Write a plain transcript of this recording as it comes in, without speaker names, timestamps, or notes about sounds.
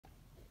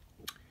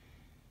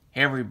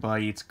Hey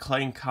everybody, it's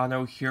Clay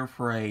Kano here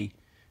for a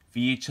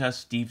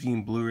VHS, DVD,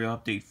 and Blu-ray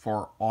update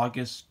for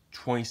August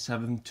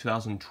 27,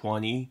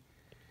 2020.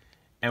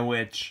 In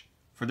which,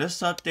 for this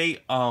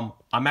update,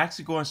 I'm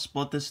actually going to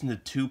split this into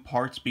two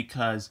parts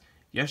because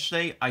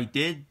yesterday I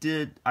did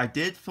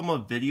film a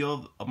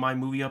video of my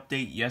movie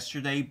update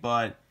yesterday,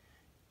 but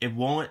it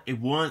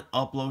wouldn't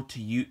upload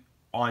to you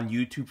on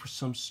YouTube for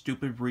some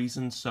stupid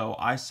reason, so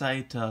I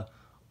decided to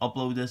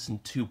upload this in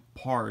two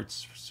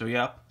parts. So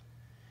yep.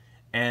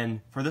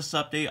 And for this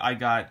update, I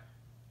got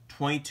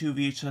 22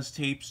 VHS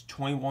tapes,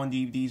 21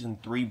 DVDs,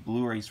 and 3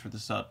 Blu-rays for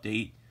this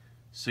update.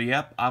 So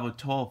yep, I have a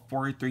total of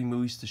 43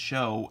 movies to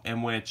show,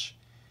 in which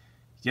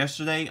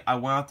yesterday I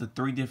went out to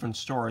 3 different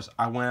stores.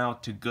 I went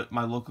out to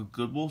my local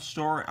Goodwill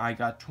store, I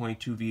got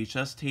 22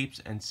 VHS tapes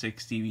and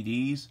 6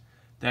 DVDs.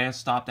 Then I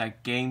stopped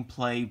at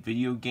Gameplay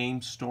video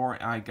game store,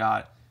 and I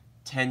got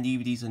 10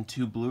 DVDs and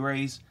 2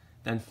 Blu-rays.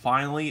 Then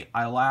finally,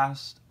 I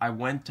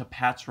went to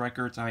Pat's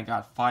Records and I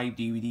got 5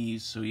 DVDs.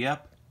 So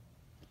yep.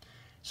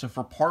 So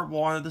for part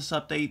 1 of this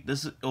update,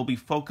 it'll be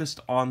focused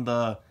on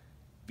the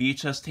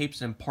VHS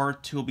tapes, and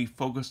part 2 will be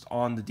focused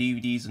on the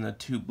DVDs and the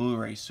 2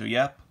 Blu-rays. So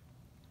yep.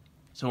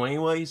 So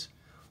anyways,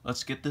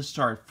 let's get this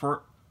started.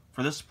 For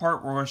this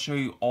part, we're going to show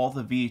you all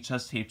the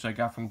VHS tapes I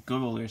got from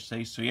Goodwill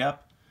yesterday. So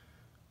yep.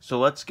 So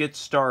let's get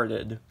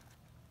started.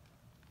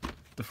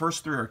 The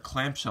first 3 are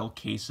clamshell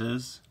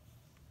cases.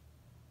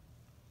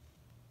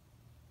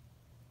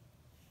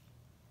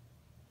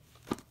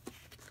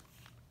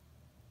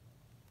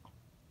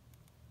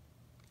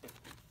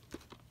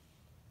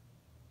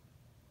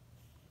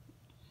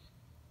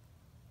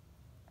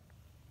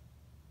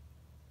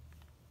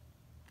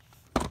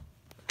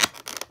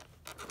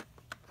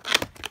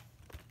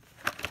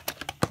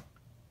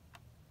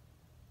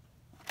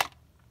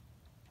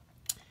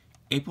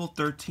 April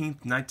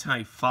 13th,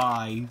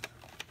 1995.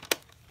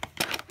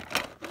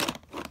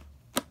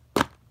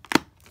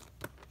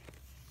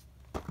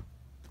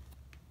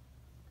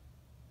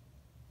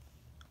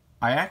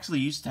 I actually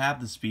used to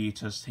have this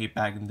VHS tape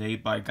back in the day,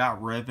 but I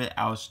got rid of it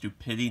out of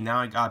stupidity. Now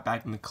I got it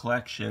back in the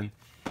collection.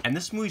 And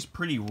this movie's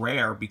pretty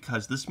rare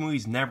because this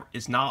movie's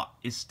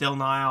still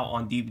not out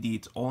on DVD.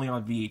 It's only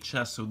on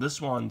VHS. So this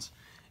one's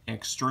an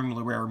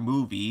extremely rare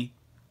movie.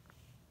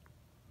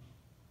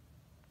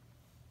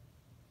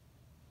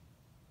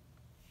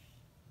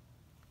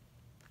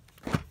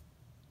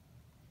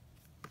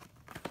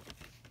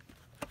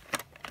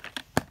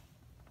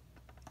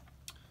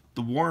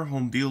 The Warner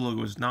Home Video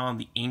logo is not on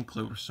the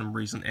inklet for some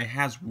reason. It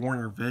has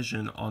Warner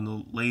Vision on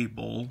the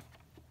label.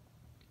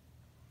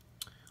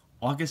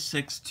 August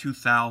 6,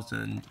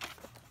 2000.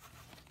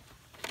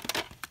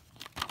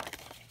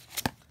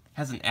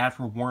 Has an ad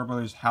for Warner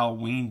Brothers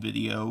Halloween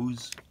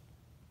videos.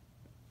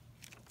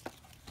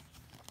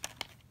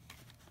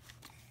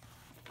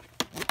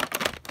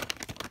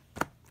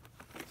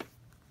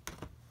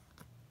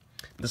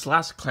 This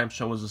last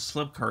clamshell was a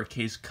slip card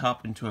case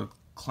cut into a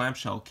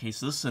clamshell case.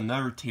 This is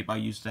another tape I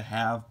used to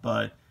have,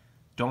 but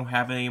don't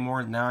have it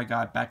anymore. Now I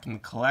got it back in the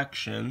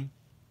collection.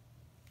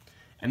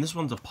 And this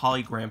one's a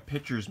Polygram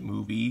Pictures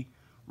movie,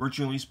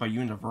 originally released by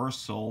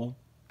Universal.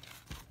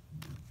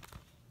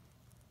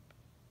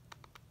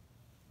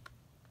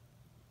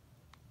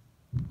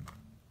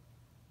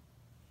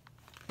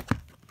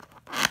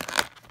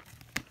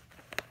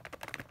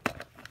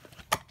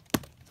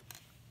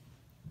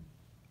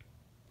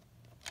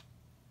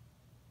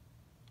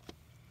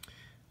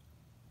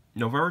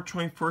 November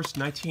 21st,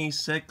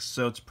 1986,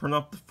 so it's printed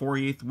up the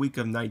 48th week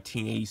of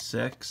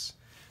 1986.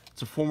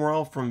 It's a full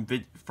roll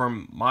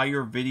from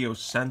Meyer Video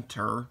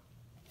Center.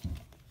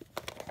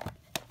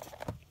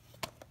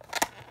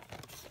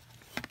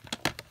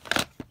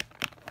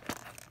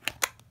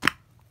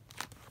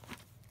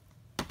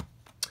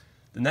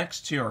 The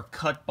next 2 are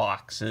cut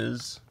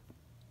boxes.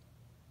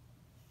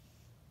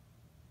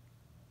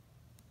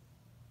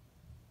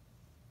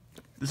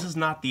 This is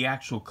not the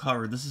actual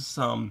cover. This is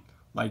some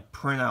like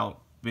printout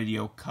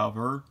video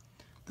cover.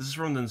 This is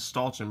from the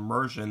Nostalgia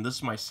Immersion. This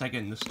is my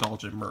second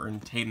Nostalgia Immersion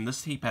tape, and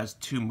this tape has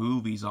 2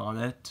 movies on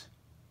it.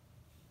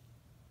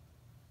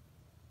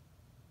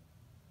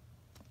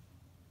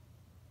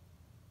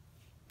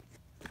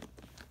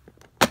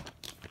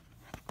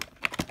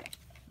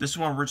 This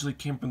one originally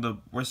came from the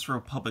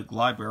Westfield Public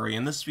Library,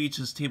 and this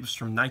VHS tape is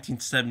from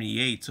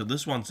 1978, so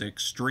this one's an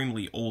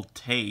extremely old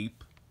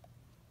tape,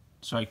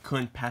 so I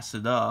couldn't pass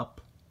it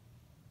up.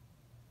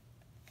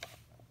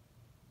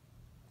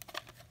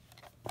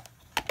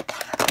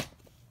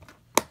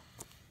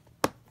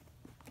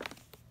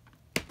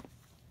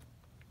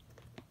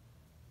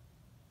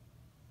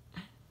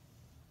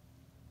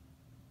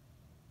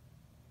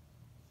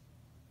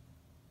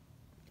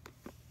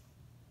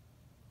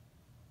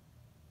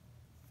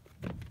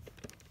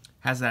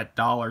 Has that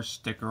dollar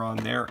sticker on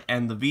there,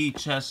 and the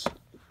VHS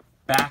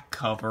back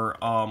cover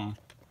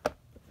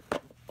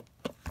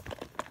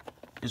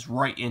is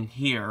right in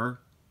here.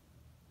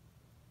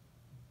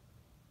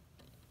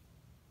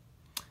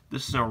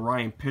 This is an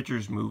Orion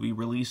Pictures movie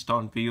released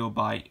on video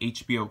by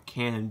HBO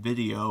Canon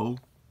Video.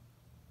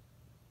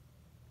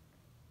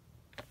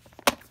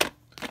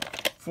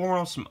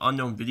 Former Some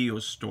Unknown Video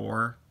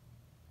Store.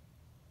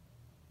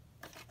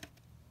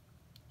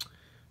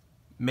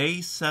 May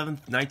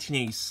 7th,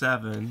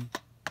 1987.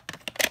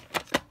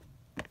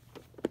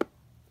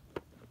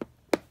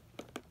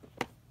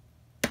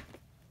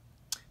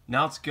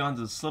 Now let's get on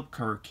to the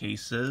slipcover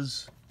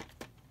cases.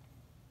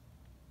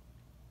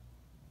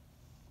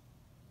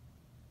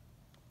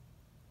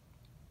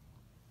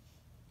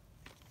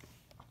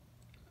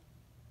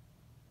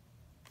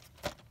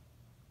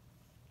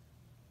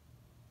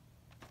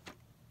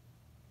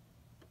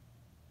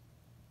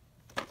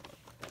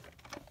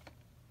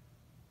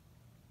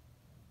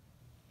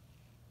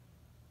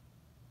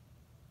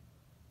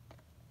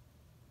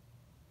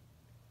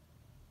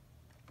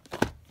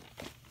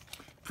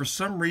 For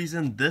some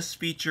reason, this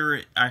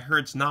feature, I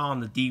heard it's not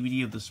on the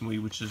DVD of this movie,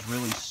 which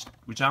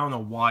I don't know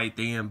why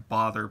they didn't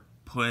bother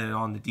putting it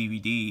on the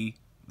DVD,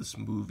 this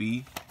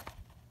movie.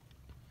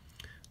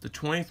 The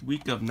 20th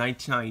week of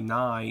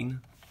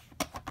 1999.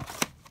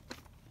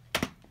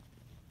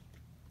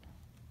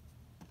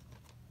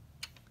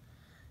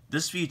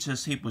 This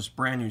VHS tape was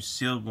brand new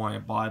sealed when I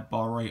bought it, but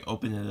I already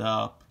opened it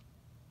up.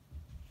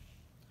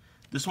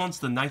 This one's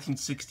the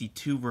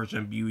 1962 version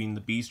of Beauty and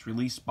the Beast,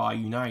 released by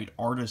United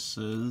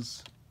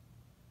Artists.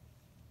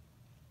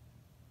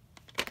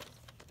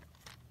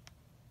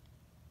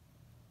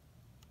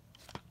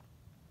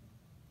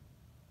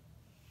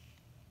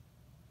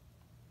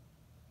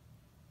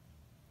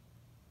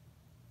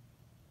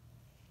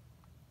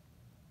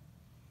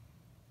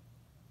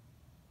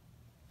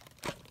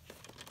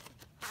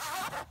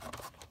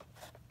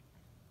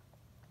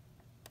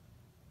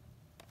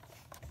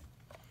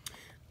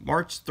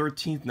 March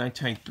 13th,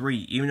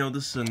 1993, even though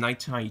this is a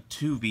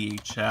 1992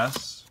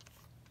 VHS.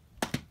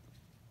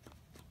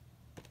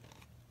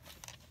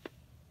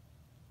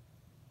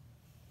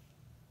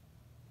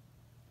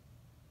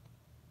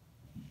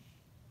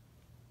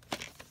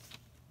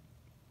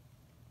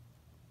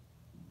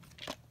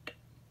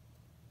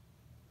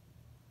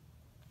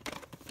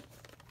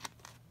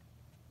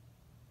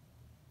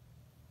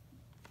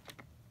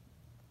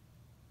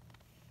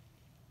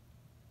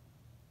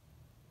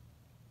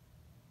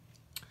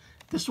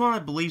 This one, I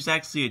believe, is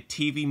actually a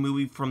TV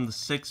movie from the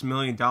 $6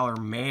 Million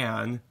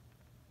Man.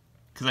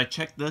 Because I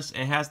checked this,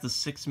 and it has the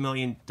 $6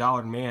 Million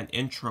Man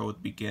intro at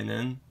the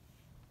beginning.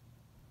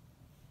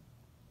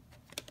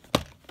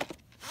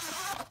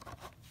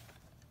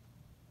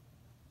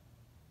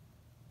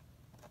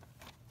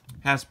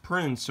 Has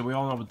prints, so we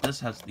all know what this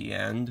has at the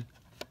end.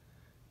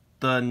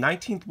 The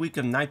 19th week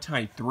of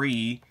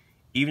 1993,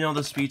 even though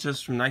this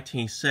features from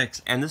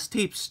 1986, and this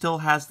tape still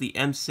has the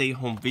MCA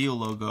Home Video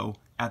logo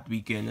at the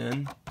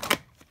beginning.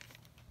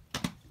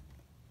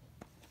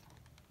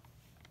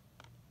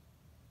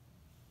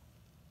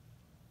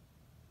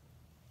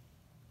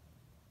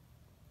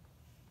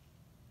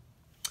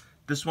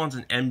 This one's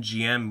an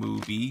MGM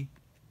movie.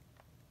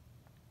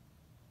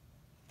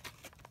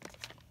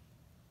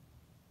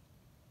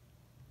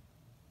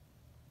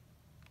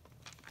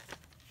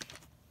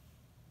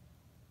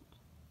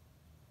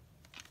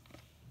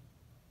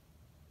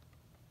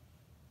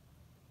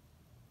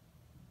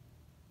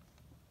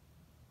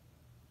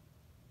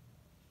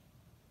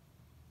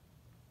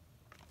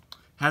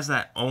 Has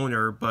that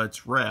owner, but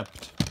it's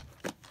ripped.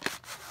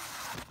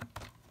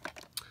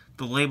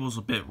 The label's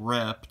a bit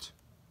ripped.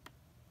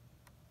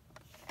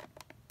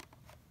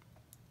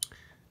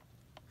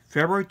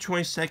 February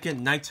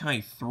 22nd,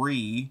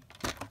 1993.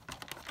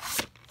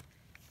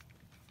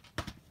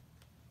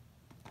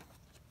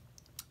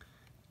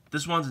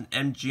 This one's an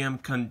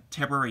MGM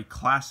Contemporary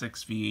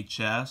Classics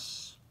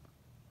VHS.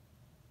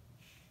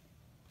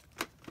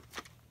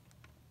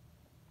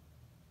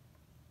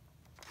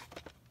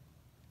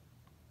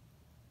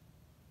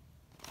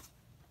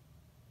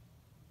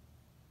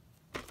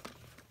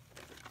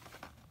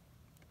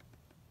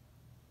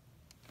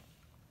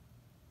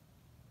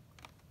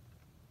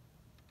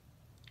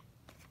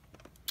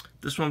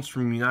 This one's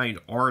from United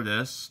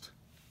Artists.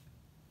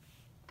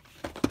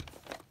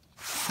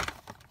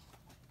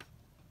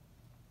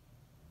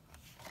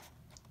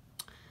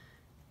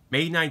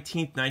 May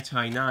 19th,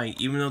 1999,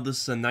 even though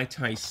this is a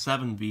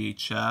 1997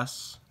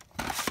 VHS.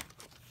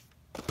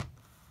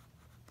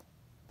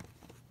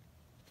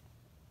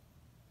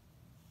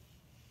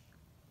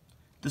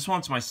 This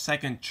one's my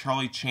second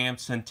Charlie Champ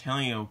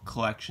Centennial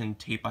Collection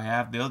tape I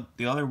have.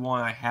 The other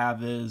one I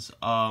have is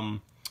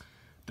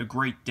The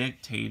Great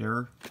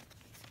Dictator.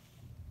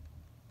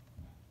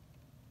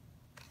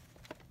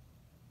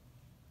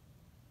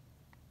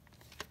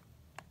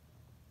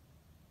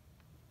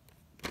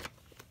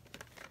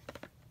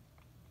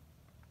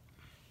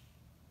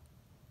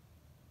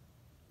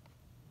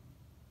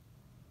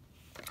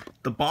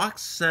 The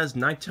box says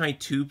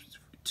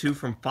 1992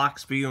 from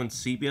Fox Video and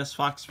CBS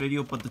Fox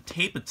Video, but the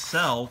tape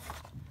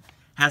itself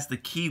has the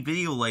key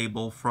video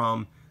label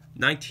from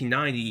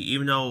 1990,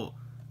 even though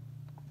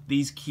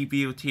these key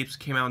video tapes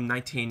came out in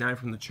 1989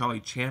 from the Charlie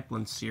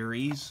Chaplin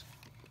series.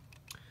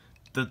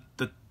 The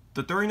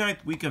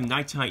 39th week of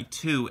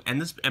 1992,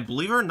 and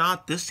believe it or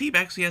not, this tape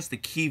actually has the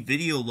key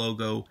video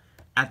logo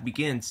at the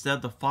beginning instead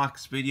of the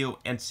Fox Video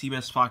and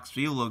CBS Fox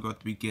Video logo at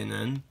the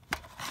beginning.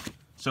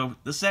 So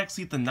this is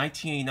actually the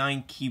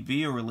 1989 key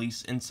video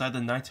release inside the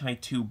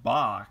 1992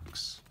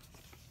 box.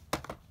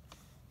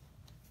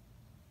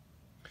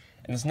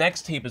 And this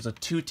next tape is a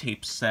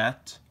 2-tape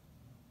set.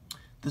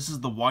 This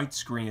is the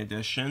widescreen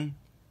edition.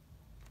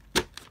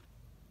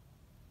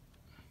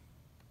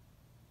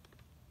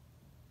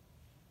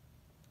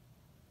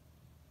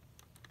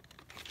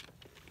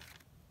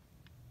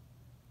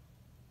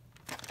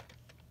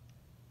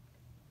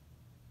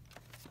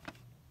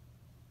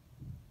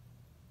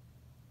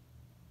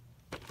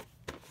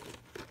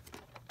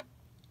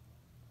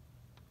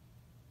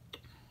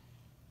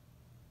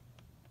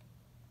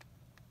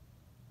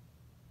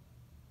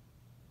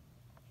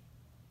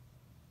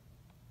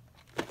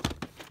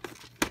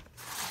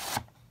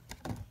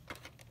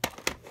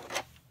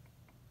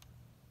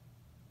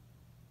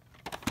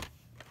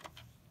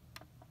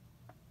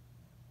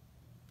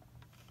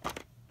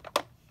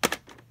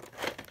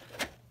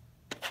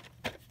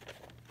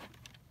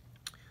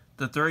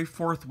 The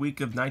 34th week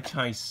of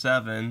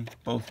 1997,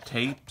 both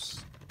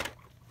tapes.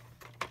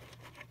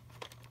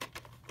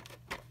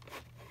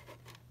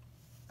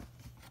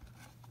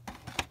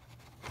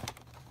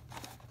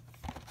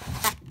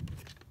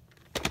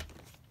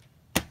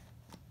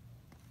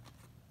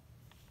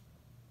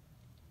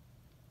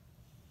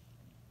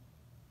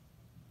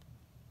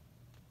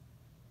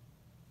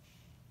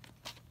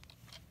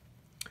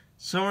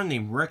 Someone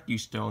named Rick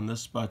used to own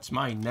this, but it's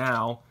mine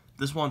now.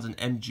 This one's an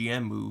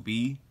MGM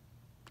movie.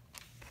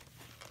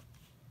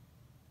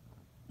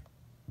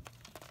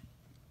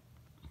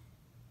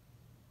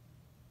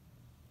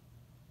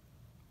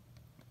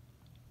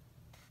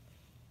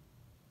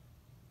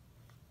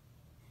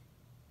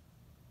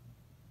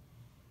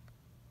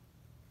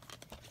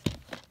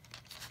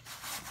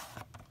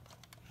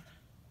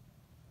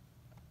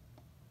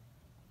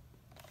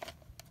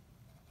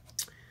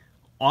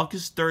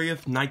 August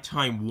 30th,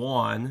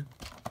 1991.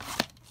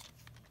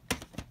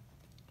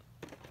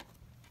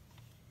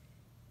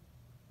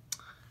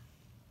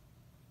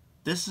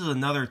 This is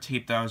another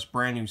tape that was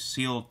brand new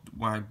sealed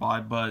when I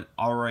bought it, but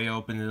already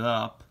opened it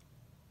up.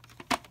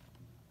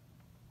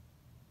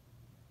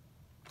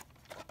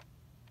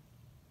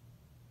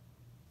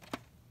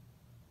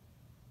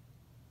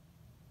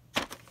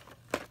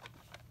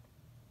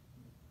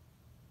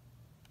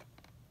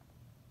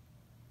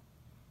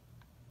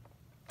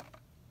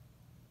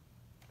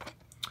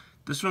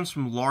 This one's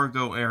from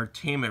Largo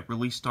Entertainment,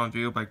 released on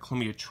video by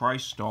Columbia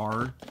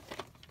TriStar.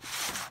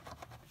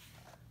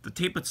 The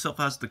tape itself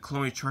has the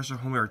Columbia TriStar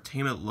Home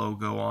Entertainment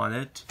logo on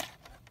it.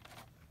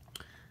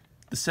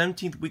 The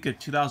 17th week of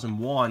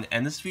 2001,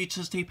 and this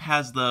VHS tape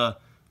has the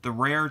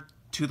rare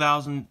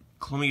 2000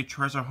 Columbia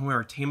TriStar Home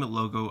Entertainment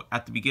logo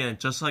at the beginning,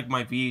 just like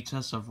my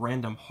VHS of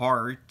Random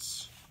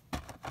Hearts.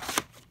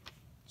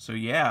 So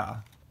yeah.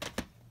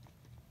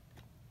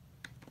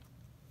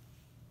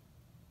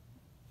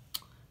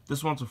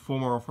 This one's a full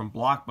model from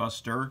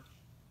Blockbuster.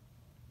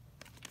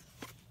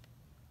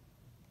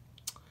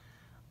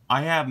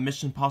 I have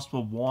Mission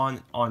Impossible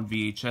 1 on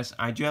VHS.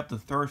 I do have the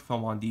third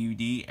film on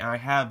DVD, and I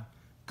have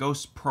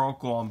Ghost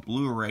Protocol on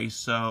Blu-ray.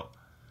 So,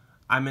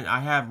 I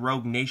have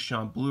Rogue Nation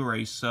on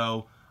Blu-ray.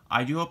 So,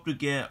 I do hope to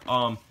get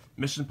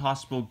Mission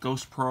Impossible,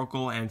 Ghost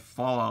Protocol, and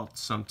Fallout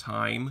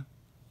sometime.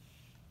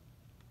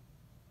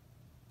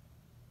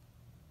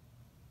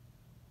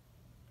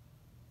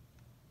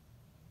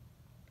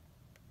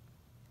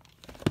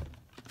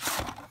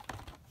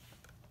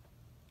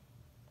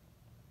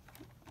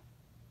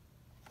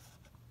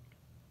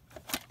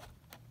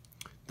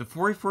 The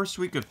 41st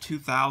week of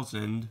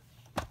 2000,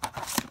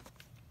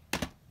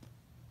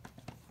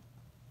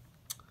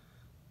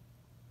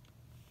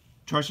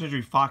 20th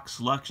Century Fox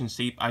Selection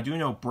tape. I do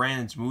know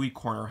Brandon's Movie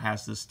Corner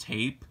has this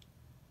tape.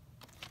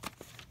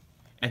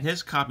 And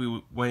his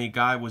copy, when he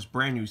got it, was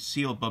brand new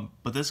sealed,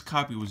 but this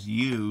copy was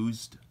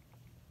used.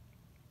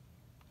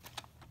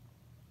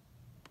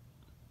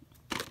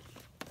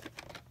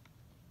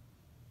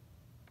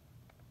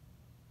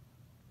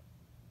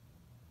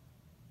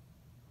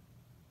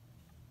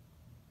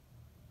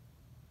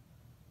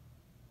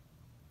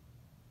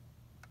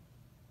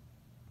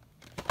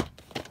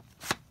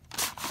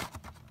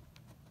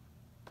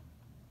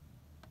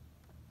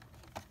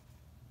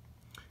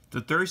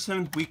 The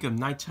 37th week of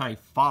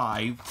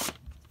 1995.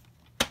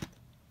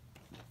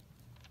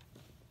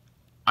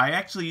 I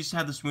actually used to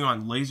have this movie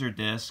on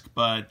Laserdisc,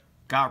 but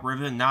got rid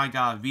of it. Now I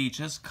got a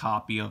VHS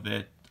copy of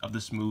it, of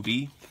this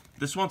movie.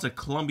 This one's a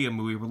Columbia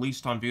movie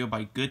released on video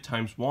by Good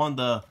Times. One of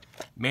the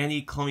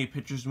many Columbia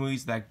Pictures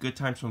movies that Good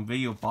Times Home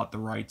Video bought the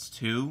rights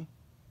to.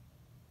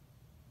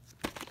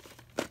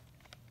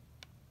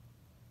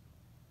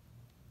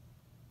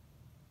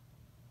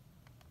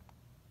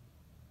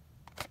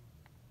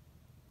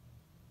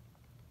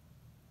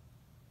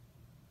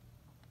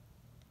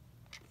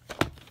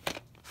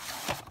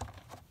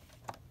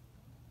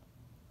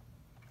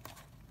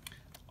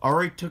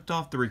 Already took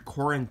off the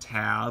recording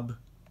tab,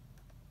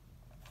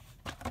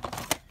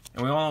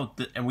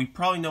 and we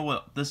probably know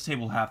what this tape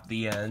will have at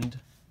the end.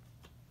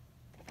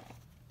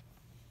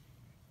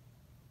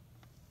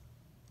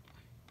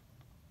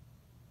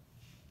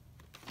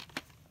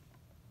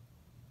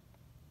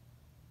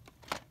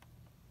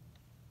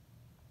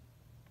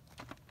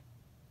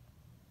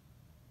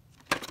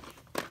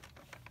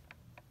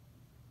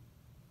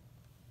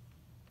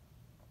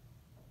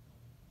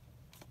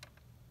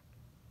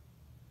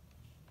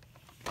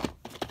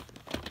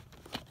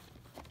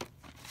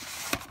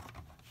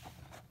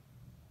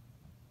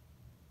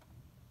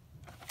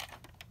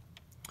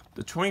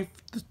 The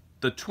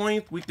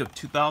 20th week of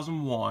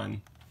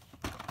 2001,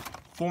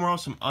 former of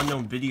some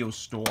unknown video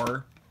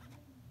store.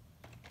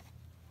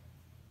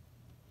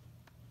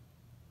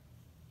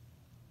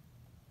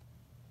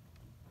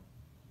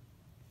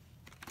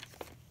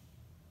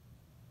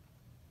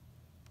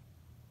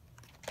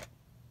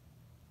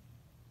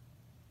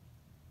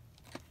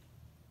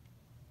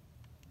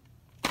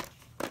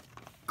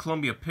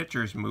 Columbia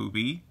Pictures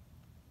movie.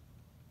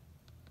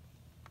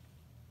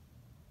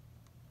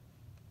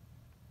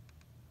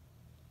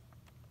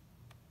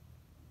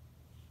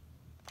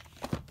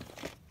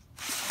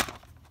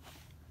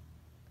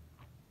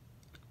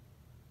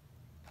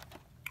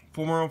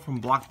 Former from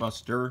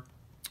Blockbuster.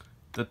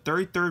 The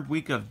 33rd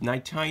week of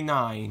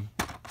 1999.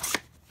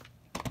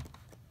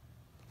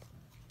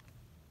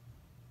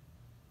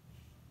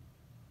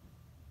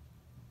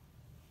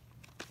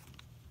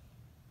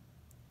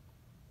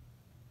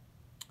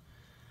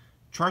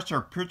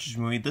 TriStar Pictures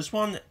movie. This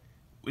one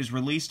is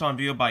released on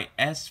video by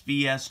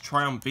SVS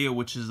Triumph Video,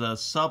 which is a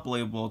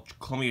sub-label of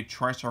Columbia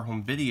TriStar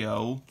Home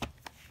Video.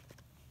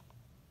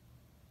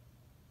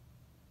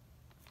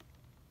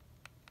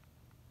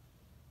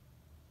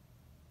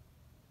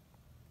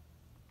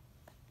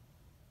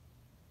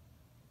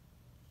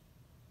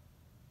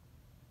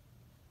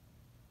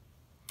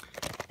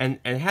 And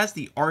it has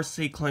the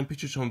RCA Columbia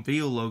Pictures Home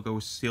Video logo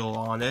still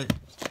on it.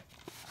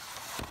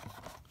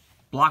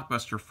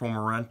 Blockbuster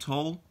former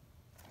rental.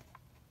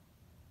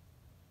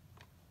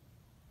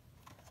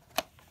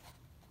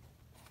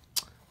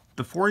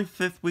 The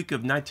 45th week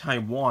of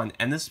 1991,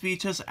 and this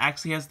VHS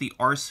actually has the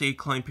RCA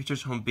Columbia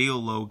Pictures Home Video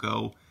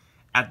logo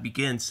at the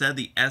beginning instead of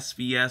the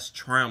SVS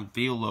Triumph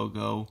Video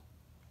logo,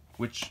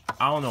 which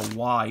I don't know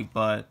why,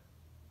 but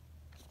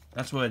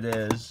that's what it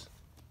is.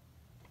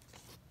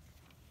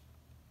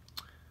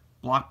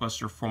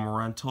 Blockbuster former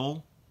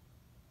rental,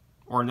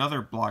 or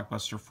another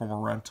Blockbuster former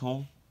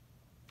rental.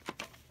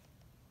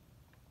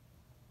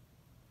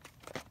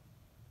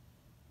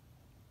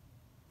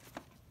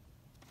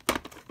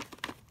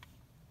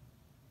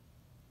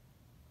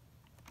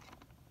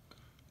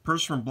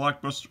 Purchased from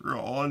Blockbuster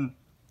on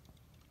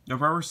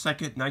November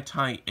 2nd,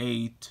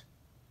 1998.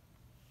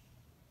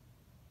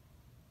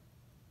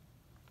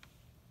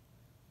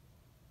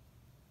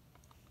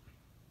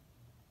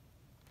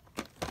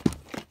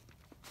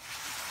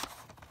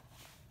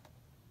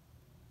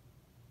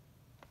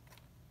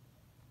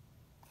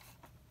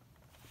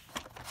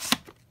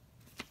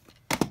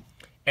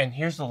 And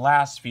here's the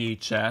last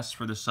VHS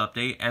for this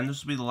update, and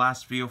this will be the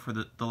last video for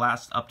the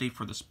last update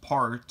for this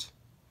part.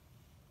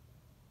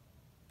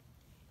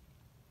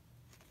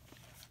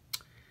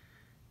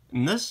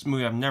 And this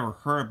movie I've never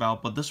heard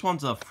about, but this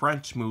one's a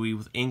French movie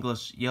with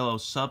English yellow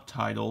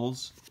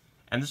subtitles.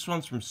 And this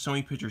one's from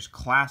Sony Pictures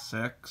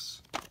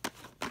Classics.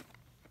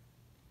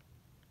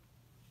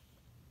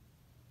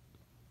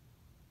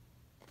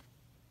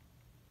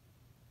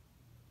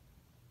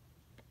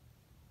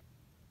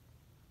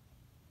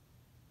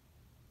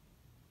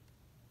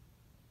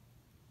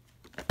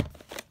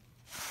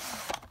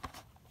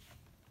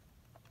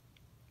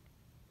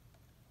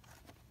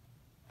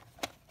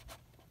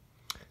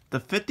 The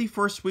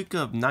 51st week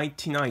of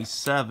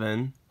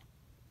 1997.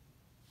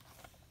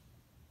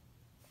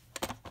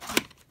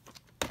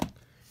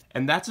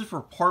 And that's it for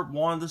part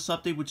 1 of this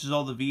update, which is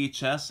all the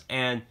VHS.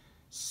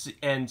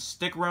 And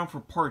stick around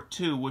for part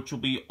 2, which will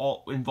be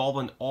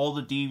involving all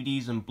the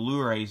DVDs and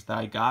Blu-rays that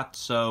I got.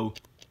 So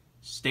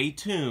stay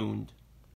tuned.